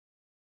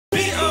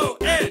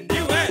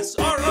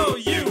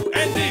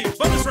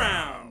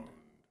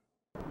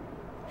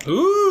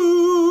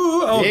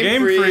Ooh! Oh,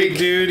 Game Freak,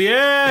 dude.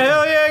 Yeah,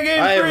 hell yeah, Game Freak.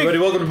 Hi, everybody.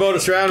 Welcome to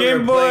Bonus Round.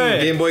 Game We're playing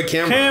Boy. Game Boy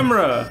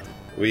Camera.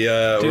 Dude,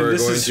 We're going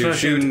to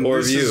shoot or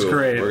this view. is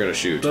great. We're going to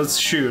shoot. Let's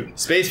shoot.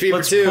 Space Fever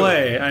Let's 2.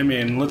 play.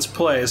 Let's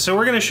play. So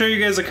we're going to show you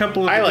guys a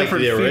couple of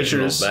different the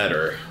original features.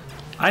 better.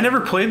 I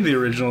never played the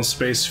original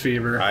Space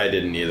Fever. I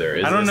didn't either.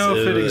 I don't know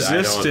if it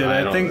existed.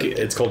 I think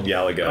it's called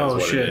Galaga. Oh,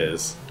 is what shit. it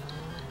is.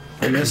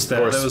 I missed that.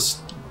 That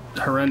was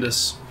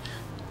horrendous.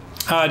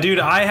 Dude,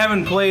 I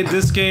haven't played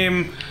this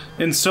game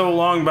in so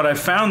long, but I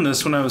found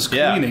this when I was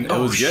cleaning. Yeah, it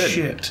was good.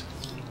 Shit.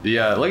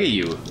 Yeah, look at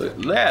you.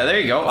 Yeah, there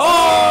you go.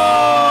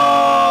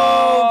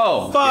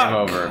 Oh, fuck. Game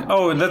over.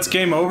 Oh, that's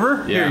game over?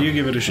 Yeah. Here, you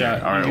give it a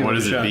shot. All right, what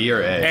is it, B or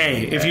A?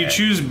 A. If you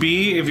choose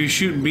B, if you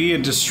shoot B,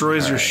 it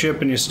destroys your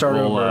ship and you start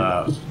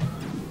over.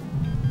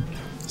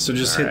 So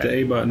just hit the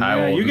A button. I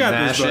will you got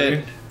mash this, buddy.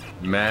 it.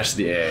 Mash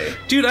the A.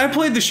 Dude, I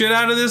played the shit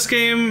out of this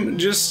game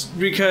just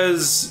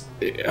because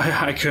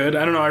I could.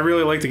 I don't know, I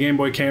really like the Game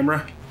Boy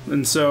camera.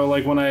 And so,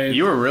 like, when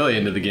You were really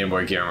into the Game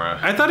Boy camera.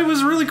 I thought it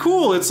was really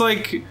cool. It's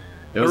like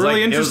a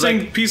really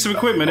interesting piece of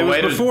equipment. It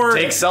was before...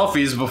 take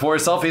selfies before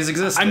selfies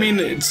existed. I mean,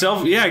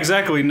 yeah,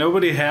 exactly.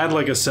 Nobody had,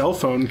 like, a cell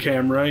phone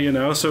camera, you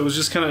know? So it was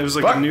just kind of, it was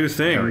like a new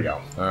thing. There we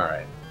go.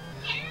 Alright.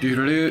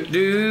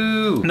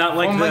 Do-do-do-do. Not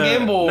like my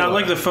Game Boy. Not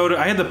like the photo.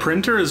 I had the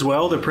printer as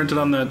well. They printed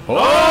on the...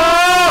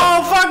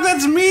 Oh, fuck,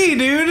 that's me,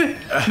 dude!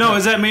 No,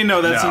 is that me?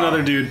 No, that's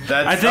another dude.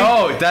 That's... Is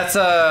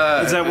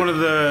that one of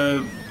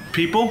the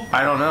people?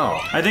 I don't know.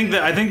 I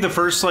think the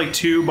first, like,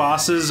 2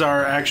 bosses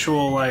are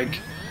actual, like...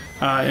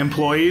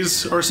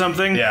 employees or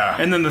something. Yeah.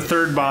 And then the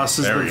third boss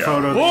is the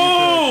photo.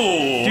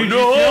 Whoa! Dude, you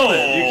killed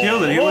it. You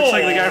killed it. He looks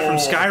like the guy from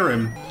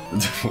Skyrim.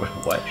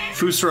 What?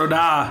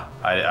 Fusroda.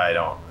 I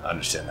don't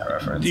understand that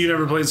reference. You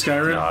never played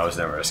Skyrim? No, I was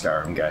never a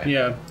Skyrim guy.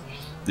 Yeah.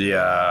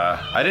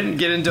 I didn't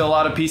get into a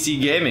lot of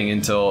PC gaming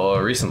until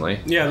recently.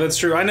 Yeah, that's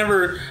true. I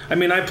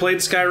played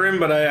Skyrim,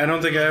 but I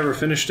don't think I ever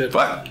finished it.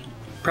 What?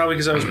 Probably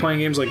because I was playing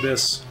games like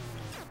this.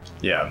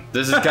 Yeah,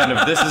 this is kind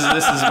of this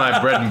is my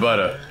bread and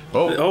butter.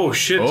 Oh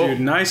shit, dude!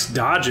 Nice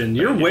dodging.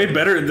 You're way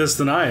better at this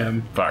than I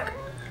am. Fuck.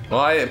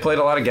 Well, I played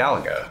a lot of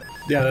Galaga.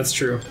 Yeah, that's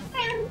true.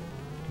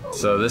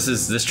 So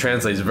this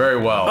translates very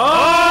well.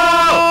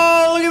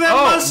 Oh, look at that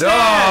mustache!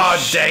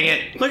 Oh, dang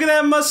it! Look at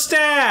that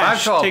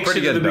mustache! 512, Takes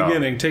pretty you to good, the though.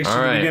 beginning. Takes you to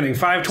the Alright. beginning.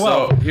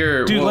 512. So,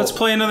 here, dude, let's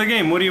play another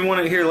game. What do you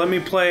want to hear? Let me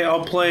play.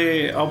 I'll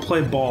play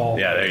ball.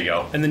 Yeah, there you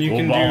go. And then you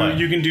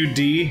can do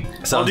D.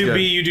 Sounds I'll do good.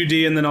 B. You do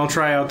D, and then I'll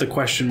try out the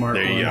question mark.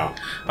 There you go.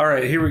 All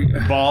right, here we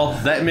go. Ball.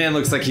 That man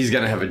looks like he's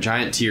gonna have a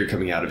giant tear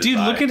coming out of his eye. Dude,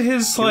 look at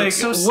his He like. looks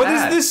so What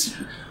sad. is this?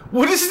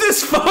 What is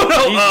this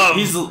photo of?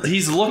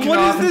 He's looking What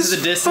off is into this the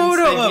distance,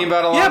 photo thinking of?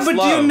 about a lost Yeah, but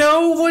love. do you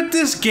know what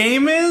this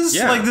game is?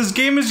 Yeah. Like, this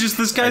game is just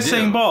this guy I do.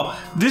 saying ball.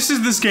 This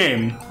is this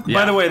game. Yeah.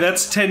 By the way,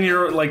 that's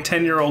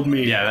 10-year-old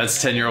me. Yeah, that's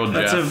 10-year-old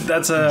Jeff.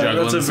 That's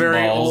a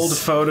very old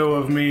photo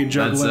of me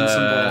juggling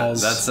some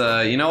balls.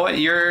 That's you know what?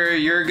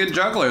 You're a good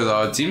juggler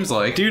though. It seems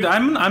like. Dude,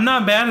 I'm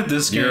not bad at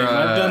this game. You're,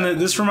 I've done it.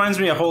 This reminds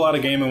me a whole lot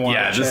of Game and Watch.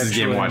 Yeah, this is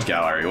Game & Watch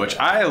Gallery, which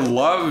I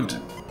loved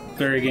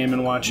very Game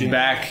and Watching.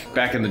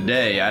 back in the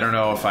day. I don't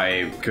know if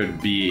I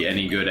could be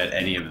any good at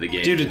any of the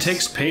games. Dude, it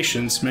takes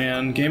patience,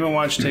 man. Game and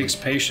Watch takes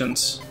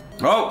patience.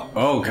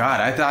 Oh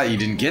God! I thought you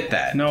didn't get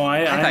that. No,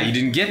 I thought you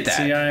didn't get that.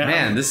 See,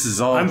 Man, this is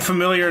all. I'm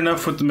familiar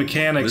enough with the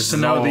mechanics to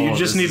know that you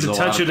just need to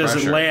touch it as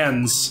it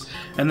lands,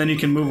 and then you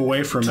can move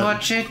away from it.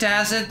 Touch it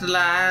as it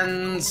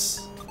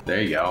lands.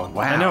 There you go.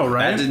 Wow. I know,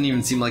 right? That didn't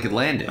even seem like it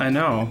landed. I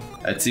know.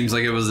 It seems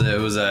like it was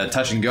a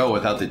touch and go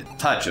without the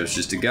touch. It was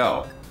just a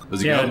go. It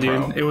was a Yeah,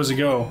 GoPro. dude, it was a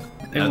go.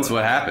 That's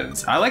what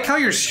happens. I like how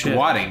you're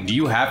squatting. Do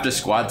you have to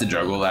squat to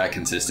juggle that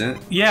consistent?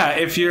 Yeah,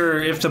 if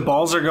the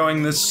balls are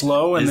going this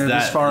slow and they're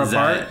this far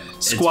apart,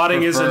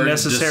 squatting is a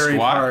necessary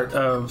part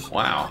of.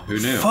 Wow, who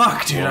knew?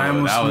 Fuck, dude, Whoa, I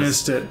almost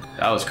missed it.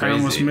 That was crazy. I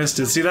almost missed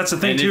it. See, that's the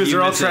thing And too, if is you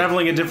they're all miss it-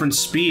 traveling at different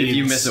speeds. If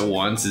you miss it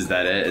once, is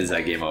that it? Is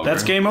that game over?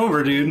 That's game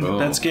over, dude. Boom.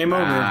 That's game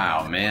over.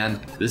 Wow, man,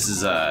 this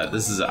is.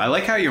 I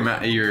like how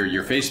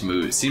your face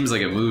moves. Seems like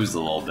it moves a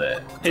little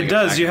bit. It's It like a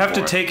does. back You and have to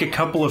forth. take a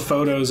couple of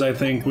photos, I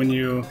think, when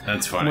you.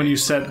 That's funny. When you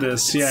set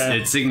this, yeah.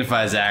 It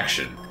signifies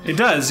action. It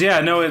does,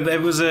 yeah. No,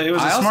 it was a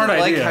smart I also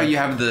like idea. how you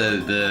have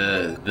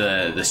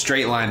the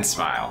straight line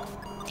smile.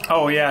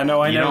 Oh yeah,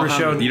 no, I never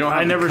showed. You don't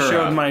have I the never curve.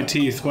 showed my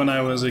teeth when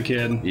I was a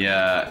kid.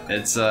 Yeah,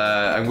 it's.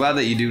 I'm glad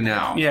that you do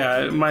now.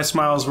 Yeah, my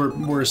smiles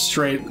were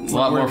straight. It's a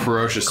lot more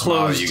ferocious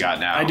smile you got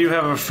now. I do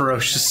have a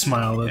ferocious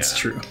smile. That's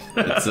true.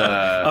 It's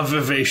a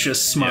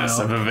vivacious smile. Yes,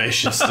 a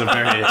vivacious, a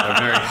very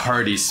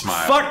hearty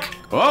smile. Fuck!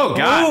 Oh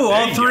God! Ooh, there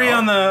all you three go.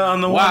 on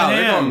the Wow, one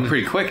they're hand. going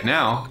pretty quick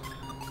now.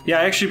 Yeah,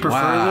 I actually prefer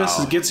Wow. this.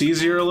 It gets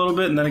easier a little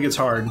bit, and then it gets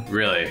hard.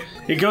 Really?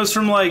 It goes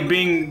from like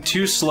being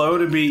too slow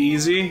to be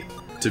easy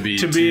To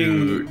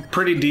being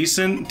pretty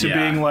decent to Yeah.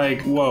 being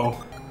like, whoa,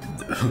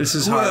 this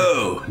is hard.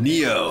 Whoa,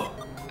 Neo!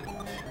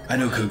 I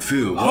know kung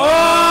fu. Whoa.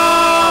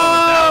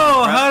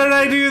 Oh! How did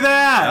I do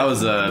that?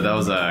 That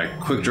was a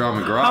quick draw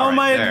McGraw How am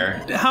right I?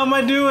 there. How am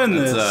I doing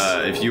this?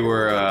 If you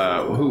were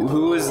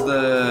who's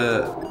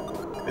the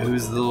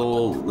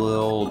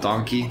little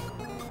donkey?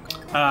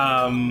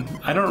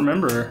 I don't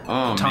remember.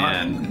 Oh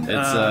man,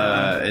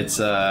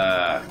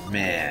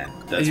 man.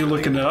 Are you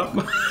looking it up?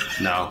 No.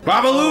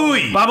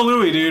 Babalooey!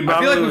 Babalooey, dude. Babalooey. I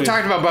feel like we've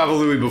talked about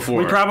Babalooey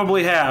before. We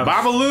probably have.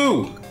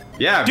 Babaloo!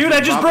 Yeah. Dude, I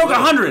just broke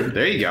 100!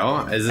 There you go.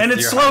 And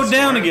it's slowed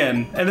down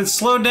again. I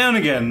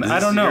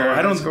don't know.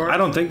 I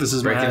don't think this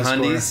is my high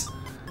score.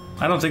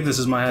 I don't think this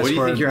is my high score. What do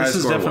you think your high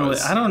score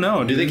was? I don't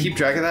know, dude. Do they keep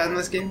track of that in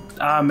this game?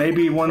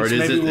 Maybe once.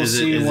 Maybe we'll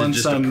see once.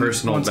 Is it just a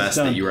personal best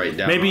that you write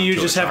down? Maybe you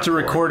just have to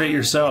record it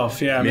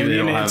yourself. Yeah. Maybe they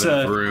don't have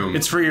a room.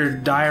 It's for your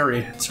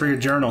diary. It's for your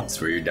journal. It's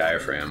for your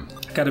diaphragm.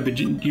 Gotta be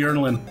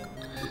journaling.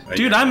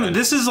 Dude,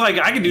 this is like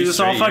I could do this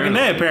all fucking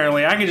day.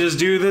 Apparently, I could just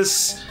do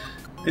this.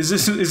 Is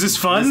this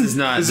fun? This is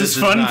not. Is this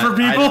fun for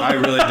people? I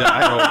really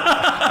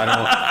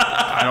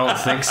I don't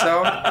think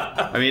so.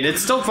 I mean,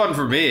 it's still fun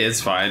for me.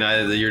 It's fine.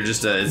 You're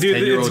just a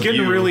dude. It's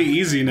getting really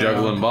easy now.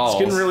 Juggling balls.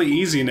 It's getting really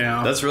easy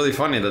now. That's really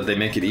funny that they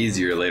make it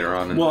easier later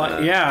on.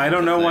 Yeah. I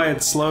don't know why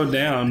it's slowed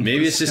down.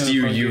 Maybe it's just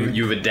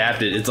you've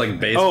adapted. It's like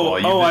baseball.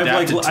 I've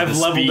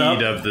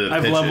leveled up.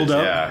 I've leveled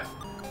up. Yeah.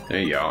 There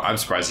you go. I'm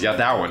surprised you got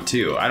that one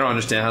too. I don't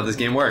understand how this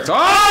game works.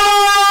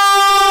 Oh!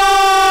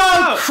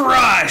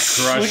 Crush!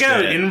 Look how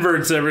it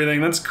inverts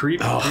everything. That's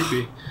creepy.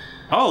 Oh,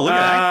 look at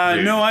that.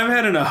 Dude. No, I've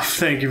had enough.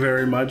 Thank you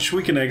very much.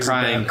 We can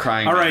exit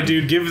crying. All right,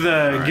 dude. Give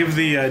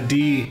the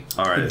D.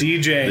 All right. The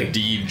DJ.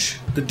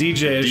 The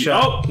DJ a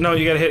shot. Oh no,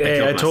 you gotta hit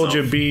A. I told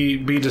you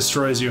B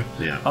destroys you.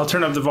 Yeah. I'll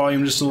turn up the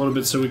volume just a little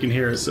bit so we can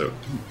hear it. So,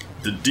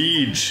 the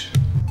DJ.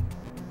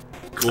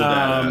 Cool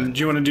do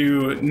you want to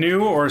do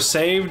new or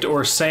saved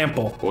or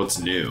sample? What's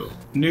new?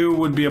 New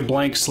would be a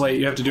blank slate.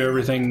 You have to do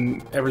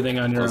everything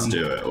on your own. Let's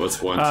do it.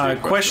 What's 1,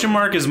 2? Question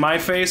mark is my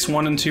face.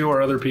 1 and 2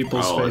 are other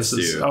people's faces.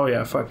 Let's do. Oh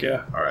yeah, fuck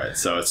yeah. All right,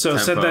 so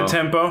set that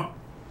tempo.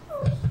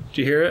 Did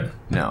you hear it?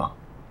 No.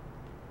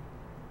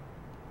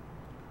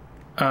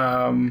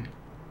 Hello?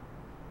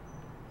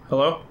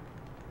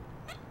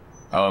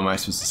 Oh, am I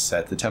supposed to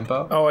set the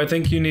tempo? Oh, I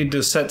think you need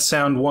to set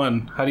sound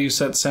 1. How do you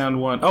set sound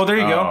 1? Oh, there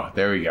you go.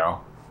 There we go.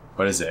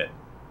 What is it?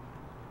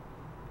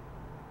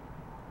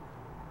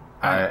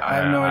 I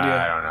have no idea.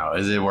 I don't know.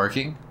 Is it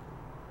working?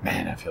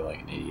 Man, I feel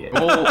like an idiot.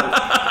 Well,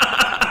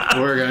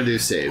 we're gonna do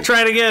save. Try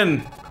it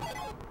again.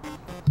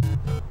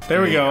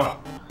 There we go.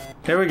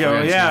 There we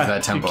go. Yeah,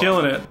 you're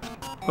killing it.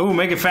 Ooh,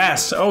 make it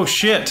fast. Oh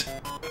shit.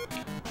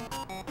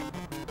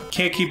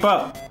 Can't keep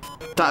up.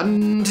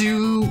 Starting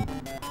to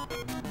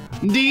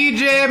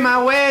DJ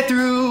my way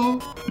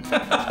through.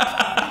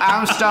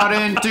 I'm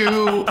starting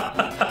to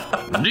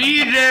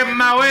DJ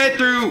my way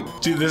through.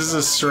 Dude, this is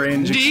a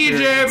strange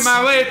DJ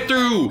my way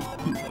through.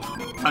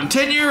 I'm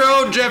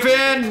 10-year-old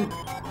Jeffin.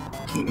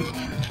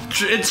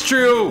 It's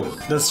true.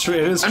 That's true.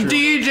 It is true. I'm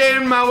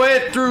DJing my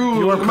way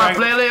through. Look at my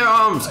flailing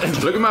arms.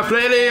 Look at my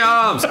flailing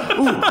arms.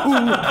 Ooh,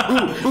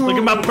 ooh, ooh, look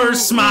at my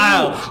purse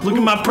smile. Look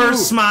at my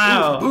purse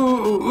smile.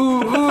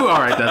 Ooh. All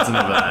right, that's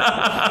enough of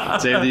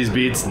that. Save these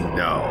beats?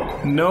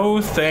 No.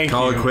 No, thank you.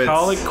 Call it quits.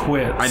 Call it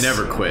quits. I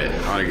never quit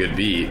on a good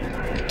beat.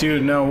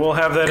 Dude, no, we'll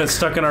have that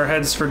stuck in our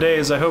heads for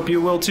days. I hope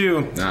you will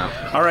too. No.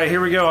 All right,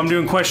 here we go. I'm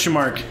doing question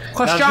mark.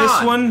 Question.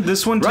 Now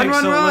this one takes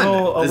a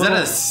little. Is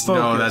focus.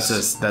 No, that's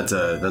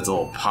a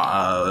little.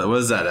 What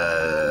is that?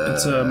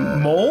 It's a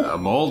mole. A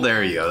mole.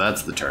 There you go.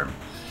 That's the term.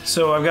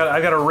 So I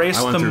got to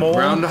race the mole,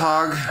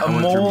 groundhog, a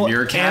mole,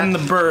 and the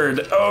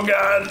bird. Oh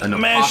god! And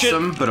mash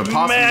possum, it. But a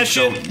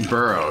possum don't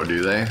burrow,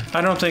 do they?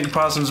 I don't think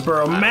possums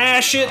burrow.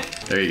 Mash it.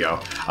 There you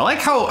go. I like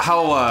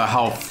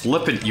how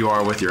flippant you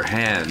are with your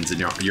hands and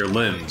your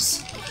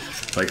limbs.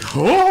 Like,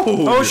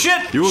 oh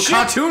shit! You a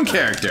cartoon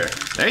character.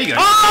 There you go.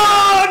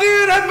 Oh,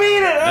 dude, I beat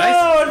it! Nice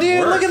oh,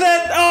 dude, work. Look at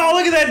that! Oh,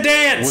 look at that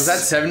dance! Was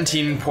that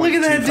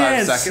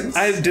 17.25 seconds?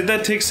 Did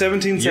that take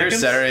 17 seconds? You're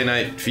Saturday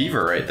Night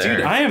Fever right there.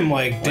 Dude, I am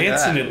like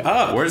dancing it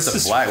up. Where's the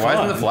flag? Why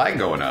isn't the flag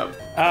going up?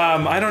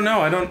 I don't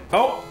know. I don't.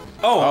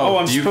 Oh,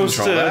 I'm supposed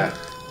to. That?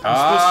 I'm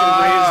supposed to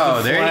raise the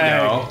flag. There you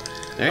go.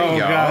 There you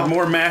go. Oh god,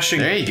 more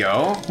mashing. There you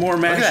go. More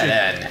mashing. Look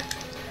at that.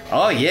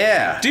 Oh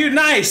yeah, dude,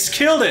 nice,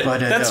 killed it.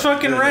 That's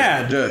fucking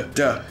rad. All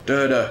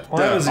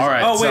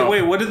right. Oh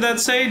wait, what did that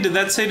say? Did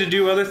that say to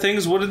do other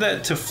things? What did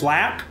that to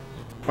flap?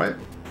 What?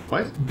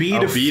 B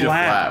to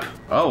flap.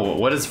 Oh,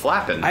 what is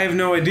flapping? I have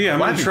no idea. I'm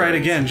gonna try it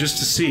again just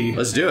to see.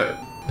 Let's do it.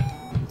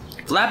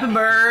 Flapping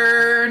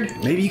bird.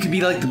 Maybe you could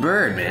be like the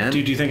bird, man.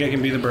 Dude, do you think I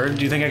can be the bird?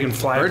 Do you think I can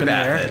flap in the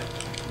air?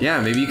 Yeah,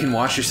 maybe you can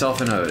wash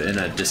yourself in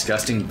a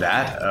disgusting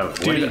vat of.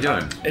 What are you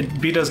doing?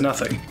 B does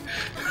nothing.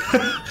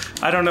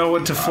 I don't know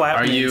what to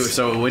flap means.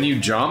 So when you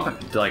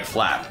jump, like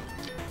flap.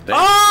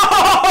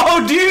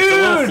 Oh, dude! It's a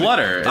little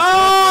flutter.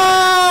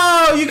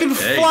 You can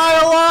fly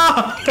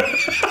along.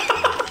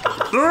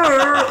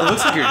 It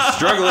looks like you're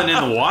struggling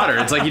in the water.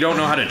 It's like you don't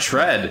know how to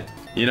tread.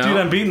 You know? Dude,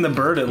 I'm beating the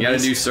bird at least. You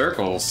gotta do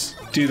circles.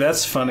 Dude,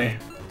 that's funny.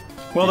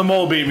 Well, the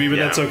mole beat me, but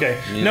that's okay.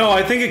 Yeah. No,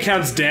 I think it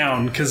counts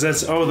down because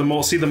that's the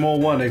mole. See, the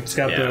mole won. It's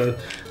got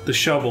the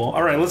shovel.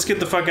 All right, let's get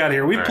the fuck out of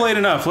here. We've played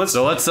enough. Let's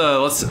shoot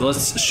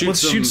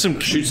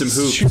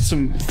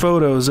some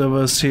photos of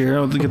us here.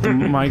 I'll get the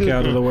mic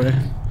out of the way.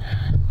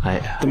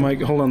 The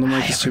mic. Hold on, the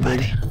mic is too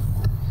big.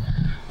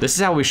 This is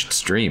how we should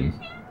stream.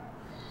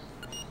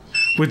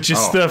 with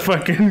just the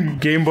fucking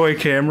Game Boy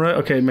camera.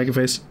 Okay, make a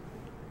face.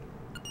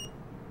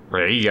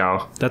 There you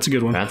go. That's a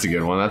good one. That's a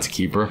good one. That's a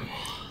keeper.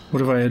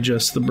 What if I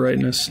adjust the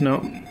brightness?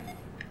 No.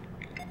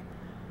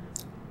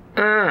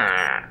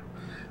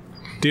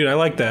 Dude, I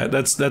like that.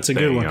 That's a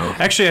good one. Go.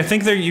 Actually, I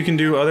think you can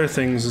do other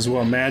things as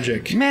well.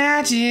 Magic.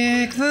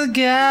 Magic the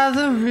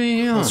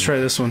Gathering. Let's try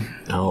this one.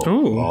 Oh.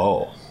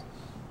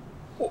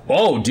 Ooh.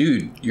 Oh,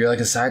 dude, you're like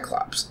a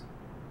Cyclops.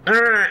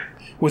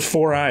 With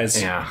 4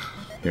 eyes. Yeah.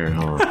 Here,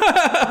 hold on.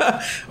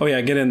 Oh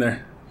yeah, get in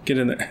there. Get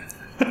in there.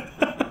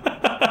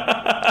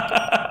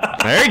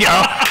 There you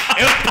go.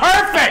 It was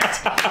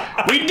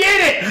perfect. We did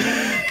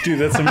it. Dude,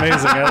 that's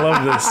amazing. I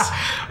love this.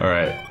 All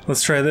right.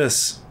 Let's try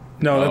this.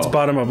 No, that's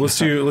bottom up. Let's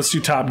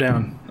do top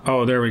down.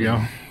 Oh, there we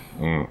go.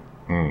 Oh,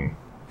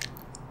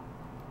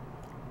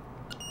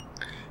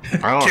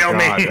 kill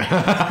me.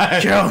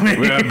 Kill me.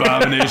 We're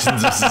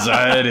abominations of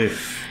society.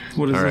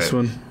 What is this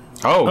one?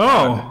 Oh.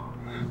 God.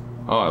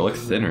 Oh, I look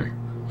thinner.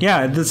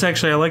 Yeah, that's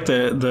actually, I like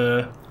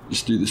the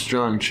Just do the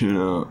strong chin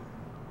out.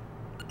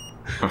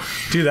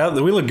 Dude,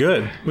 we look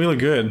good. We look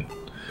good.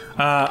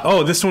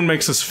 Oh, this one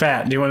makes us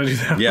fat. Do you want to do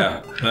that?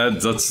 Yeah,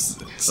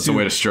 that's a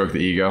way to stroke the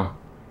ego.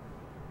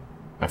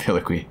 I feel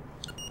like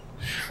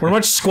we're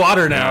much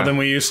squatter now than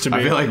we used to be.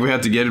 I feel like we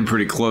have to get in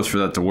pretty close for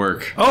that to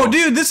work. Oh,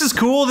 dude, this is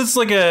cool. This is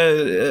like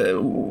a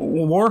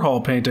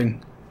Warhol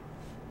painting.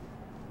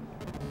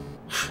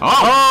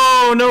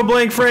 Oh, no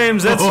blank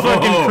frames. That's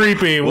fucking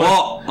creepy.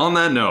 Well, on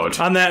that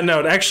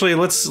note, actually,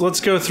 let's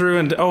go through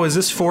and is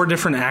this 4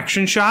 different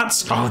action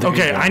shots? Oh,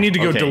 okay, I need to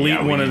go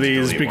delete one of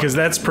these because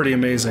that's pretty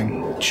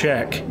amazing.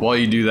 Check. While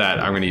you do that,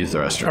 I'm gonna use the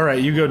restroom. All right,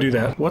 you go do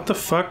that. What the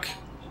fuck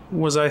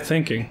was I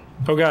thinking?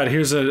 Oh god,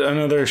 here's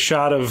another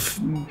shot of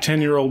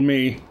 10-year-old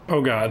me.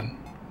 Oh god,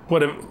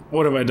 what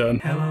have I done?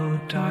 Hello,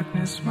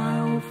 darkness, my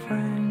old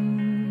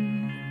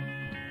friend.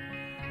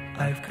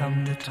 I've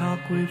come to talk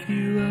with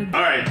you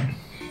again.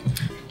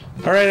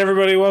 All right,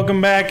 everybody, welcome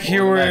back.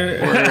 Here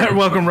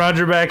welcome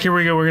Roger back. Here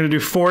we go. We're gonna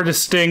do 4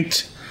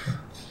 distinct.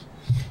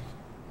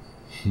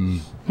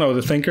 Oh,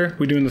 the thinker.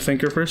 We doing the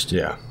thinker first?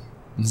 Yeah,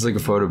 it's like a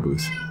photo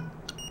booth.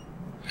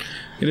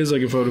 It is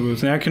like a photo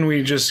booth. Now can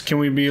we be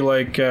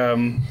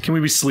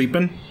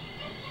sleeping?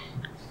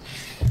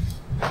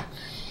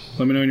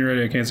 Let me know when you're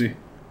ready. I can't see.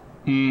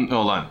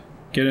 Hold on.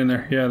 Get in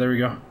there. Yeah, there we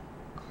go.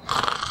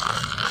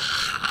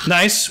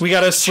 Nice. We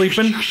got us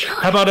sleeping.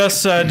 How about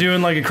us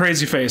doing like a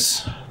crazy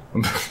face?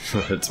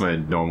 That's my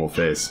normal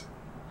face.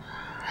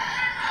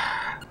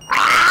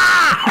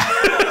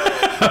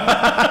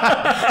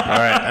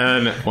 Alright,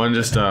 and one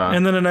just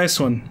and then a nice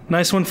one.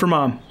 Nice one for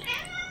mom.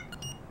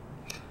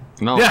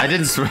 No, yeah. I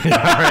didn't swear.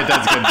 Alright,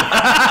 that's good.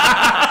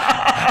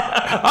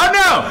 Oh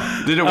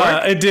no! Did it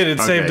work? It did.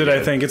 It saved it,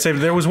 I think. It saved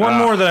it. There was one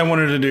more that I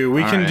wanted to do.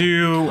 We can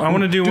do... I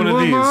want to do one of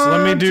these.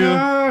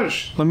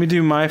 Let me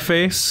do my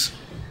face.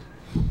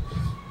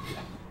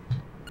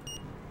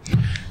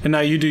 And now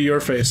you do your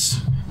face.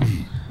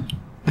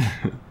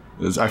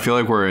 I feel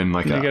like we're in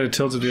like you gotta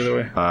tilt it the other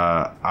way.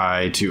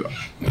 Eye to...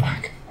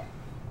 Fuck.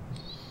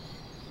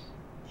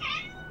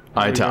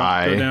 Eye to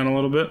eye. Go down a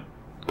little bit.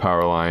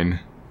 Power line.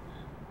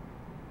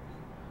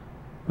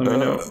 Let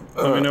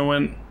me know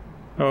when.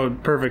 Oh,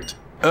 perfect.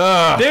 Dude,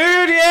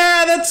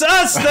 yeah, that's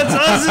us. That's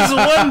us as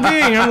one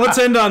being. Let's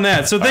end on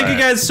that. So thank you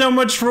guys so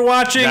much for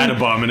watching. That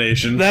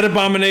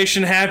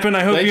abomination happened.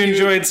 I hope you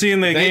enjoed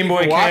seeing the Game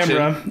Boy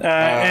camera.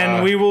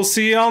 And we will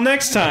see y'all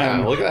next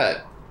time. Yeah,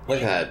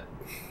 look at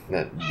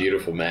that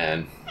beautiful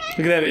man.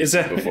 Look at that. Is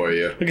that before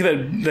you? Look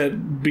at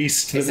that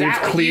beast that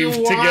we've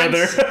cleaved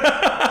together. Is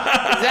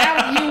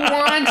that what you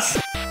want?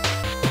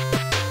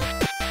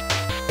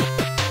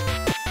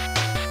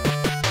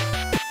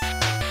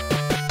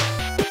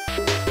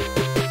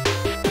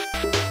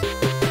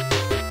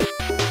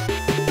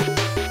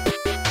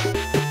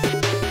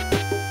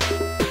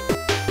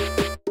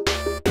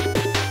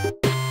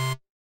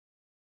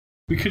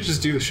 We could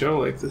just do a show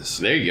like this.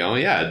 There you go.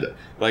 Yeah,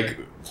 like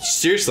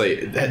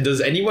seriously,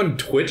 does anyone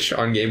Twitch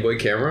on Game Boy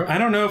camera? I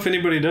don't know if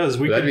anybody does.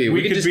 We could be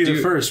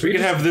the first. We could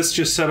have this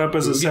just set up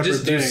as a separate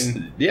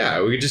thing.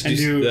 Yeah, we could just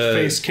do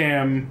face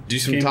cam. Do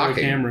some Game talking.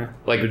 Boy camera.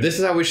 Like this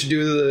is how we should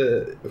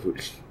do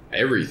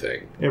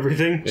everything.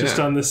 Everything just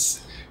on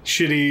this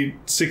shitty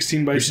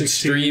 16x16.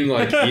 Stream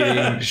like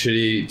eating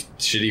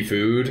shitty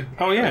food.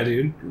 Oh yeah,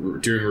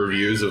 dude. Doing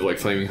reviews of like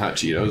flaming hot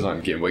Cheetos on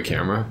Game Boy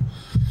camera.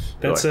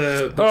 That's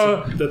a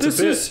bit.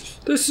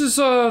 This is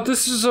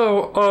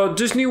a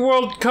Disney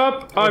World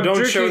Cup.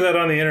 Don't show that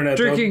on the internet.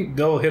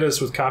 They'll hit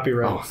us with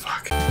copyright. Oh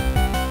fuck.